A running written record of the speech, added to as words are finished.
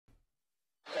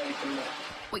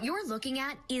What you're looking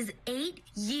at is 8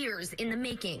 years in the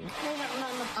making.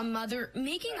 A mother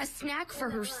making a snack for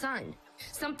her son,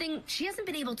 something she hasn't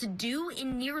been able to do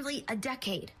in nearly a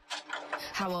decade.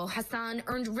 Hawa Hassan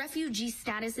earned refugee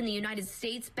status in the United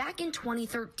States back in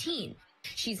 2013.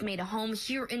 She's made a home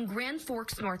here in Grand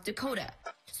Forks, North Dakota.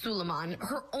 Suleiman,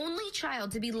 her only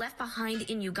child to be left behind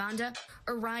in Uganda,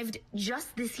 arrived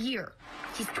just this year.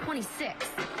 He's 26.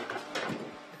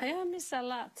 I miss a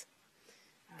lot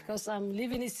because I'm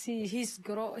living.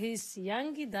 He's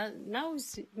young, now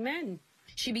he's man.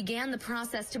 She began the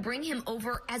process to bring him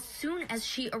over as soon as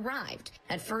she arrived.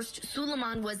 At first,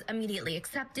 Suleiman was immediately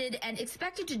accepted and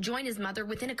expected to join his mother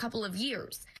within a couple of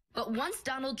years. But once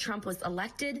Donald Trump was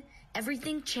elected,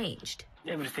 everything changed.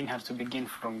 Everything has to begin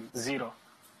from zero.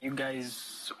 You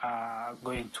guys are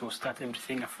going to start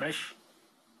everything afresh.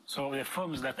 So the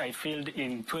forms that I filled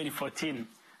in 2014,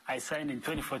 I signed in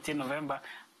 2014 November.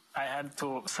 I had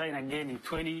to sign again in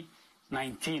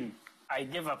 2019. I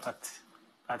gave up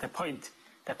at a point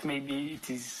that maybe it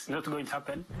is not going to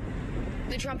happen.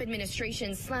 The Trump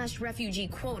administration slashed refugee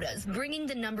quotas, bringing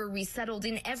the number resettled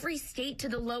in every state to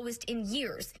the lowest in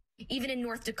years, even in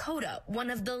North Dakota, one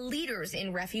of the leaders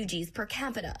in refugees per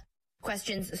capita.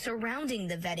 Questions surrounding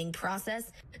the vetting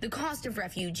process, the cost of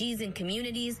refugees in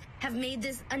communities, have made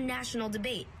this a national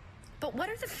debate. But what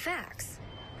are the facts?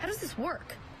 How does this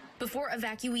work? Before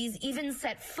evacuees even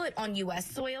set foot on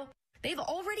U.S. soil, they've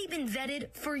already been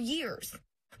vetted for years.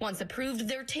 Once approved,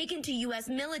 they're taken to U.S.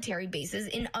 military bases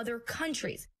in other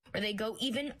countries, where they go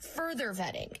even further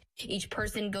vetting. Each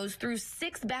person goes through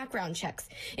 6 background checks,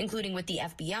 including with the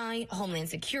FBI, Homeland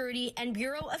Security, and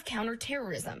Bureau of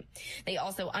Counterterrorism. They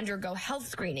also undergo health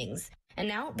screenings, and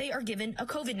now they are given a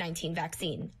COVID-19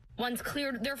 vaccine. Once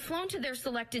cleared, they're flown to their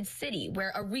selected city,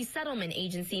 where a resettlement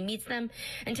agency meets them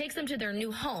and takes them to their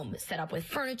new home, set up with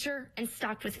furniture and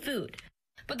stocked with food.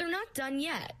 But they're not done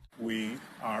yet. We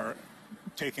are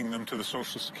taking them to the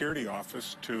Social Security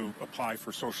office to apply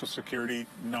for Social Security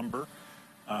number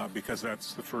because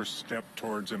that's the first step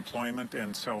towards employment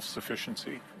and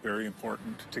self-sufficiency. Very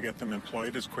important to get them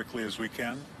employed as quickly as we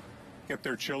can. Get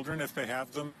their children, if they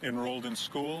have them, enrolled in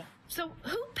school. So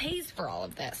who pays for all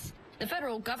of this? The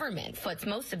federal government foots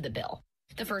most of the bill.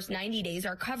 The first 90 days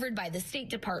are covered by the State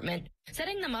Department,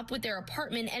 setting them up with their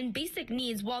apartment and basic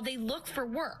needs while they look for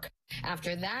work.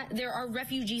 After that, there are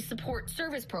refugee support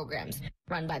service programs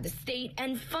run by the state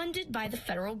and funded by the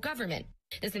federal government.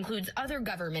 This includes other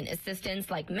government assistance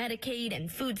like Medicaid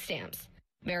and food stamps.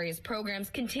 Various programs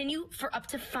continue for up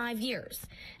to 5 years.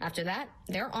 After that,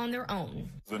 they're on their own.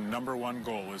 The number one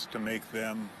goal is to make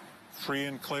them free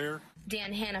and clear.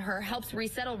 Dan Hanaher helps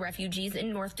resettle refugees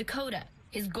in North Dakota.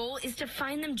 His goal is to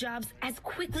find them jobs as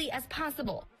quickly as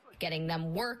possible, getting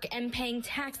them work and paying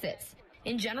taxes.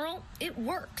 In general, it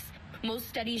works. Most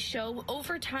studies show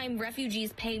over time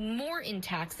refugees pay more in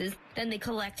taxes than they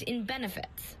collect in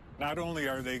benefits. Not only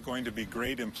are they going to be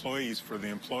great employees for the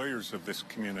employers of this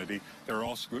community, they're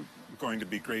also going to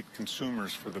be great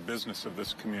consumers for the business of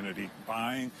this community,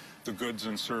 buying the goods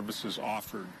and services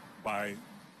offered by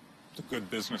the good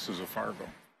businesses of Fargo.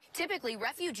 Typically,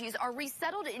 refugees are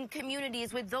resettled in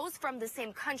communities with those from the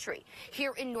same country.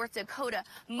 Here in North Dakota,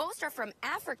 most are from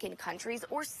African countries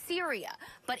or Syria.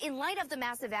 But in light of the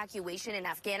mass evacuation in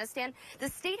Afghanistan, the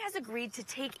state has agreed to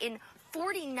take in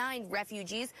 49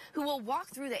 refugees who will walk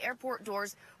through the airport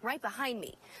doors right behind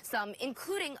me. Some,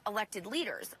 including elected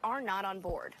leaders, are not on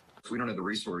board. We don't have the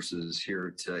resources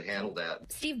here to handle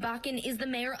that. Steve Bakken is the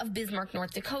mayor of Bismarck,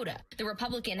 North Dakota. The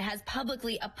Republican has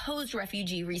publicly opposed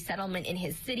refugee resettlement in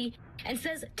his city and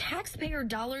says taxpayer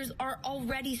dollars are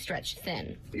already stretched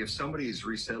thin. If somebody is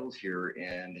resettled here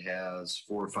and has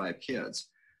 4 or 5 kids,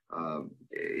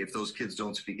 if those kids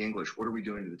don't speak English, what are we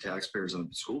doing to the taxpayers in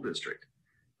the school district?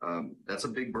 That's a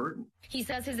big burden. He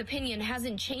says his opinion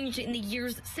hasn't changed in the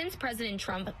years since President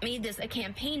Trump made this a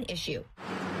campaign issue.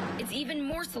 It's even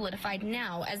more solidified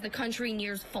now as the country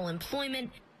nears full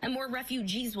employment and more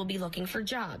refugees will be looking for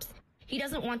jobs. He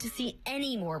doesn't want to see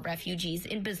any more refugees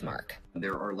in Bismarck.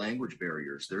 There are language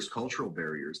barriers. There's cultural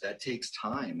barriers. That takes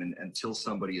time, and until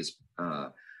somebody is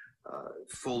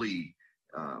fully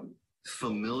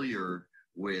familiar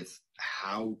with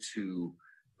how to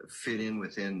fit in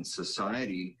within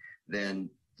society,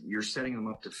 then you're setting them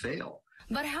up to fail.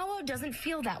 But Hawa doesn't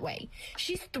feel that way.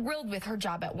 She's thrilled with her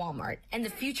job at Walmart and the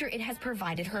future it has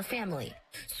provided her family.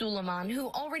 Suleiman, who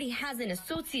already has an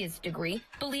associate's degree,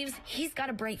 believes he's got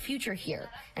a bright future here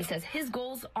and says his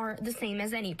goals are the same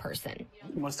as any person.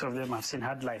 Most of them have seen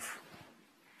hard life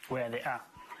where they are.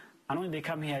 And when they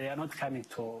come here, they are not coming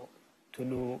to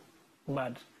do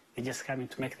bad. They're just coming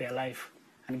to make their life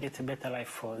and get a better life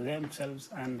for themselves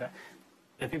and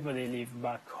the people they leave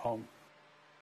back home.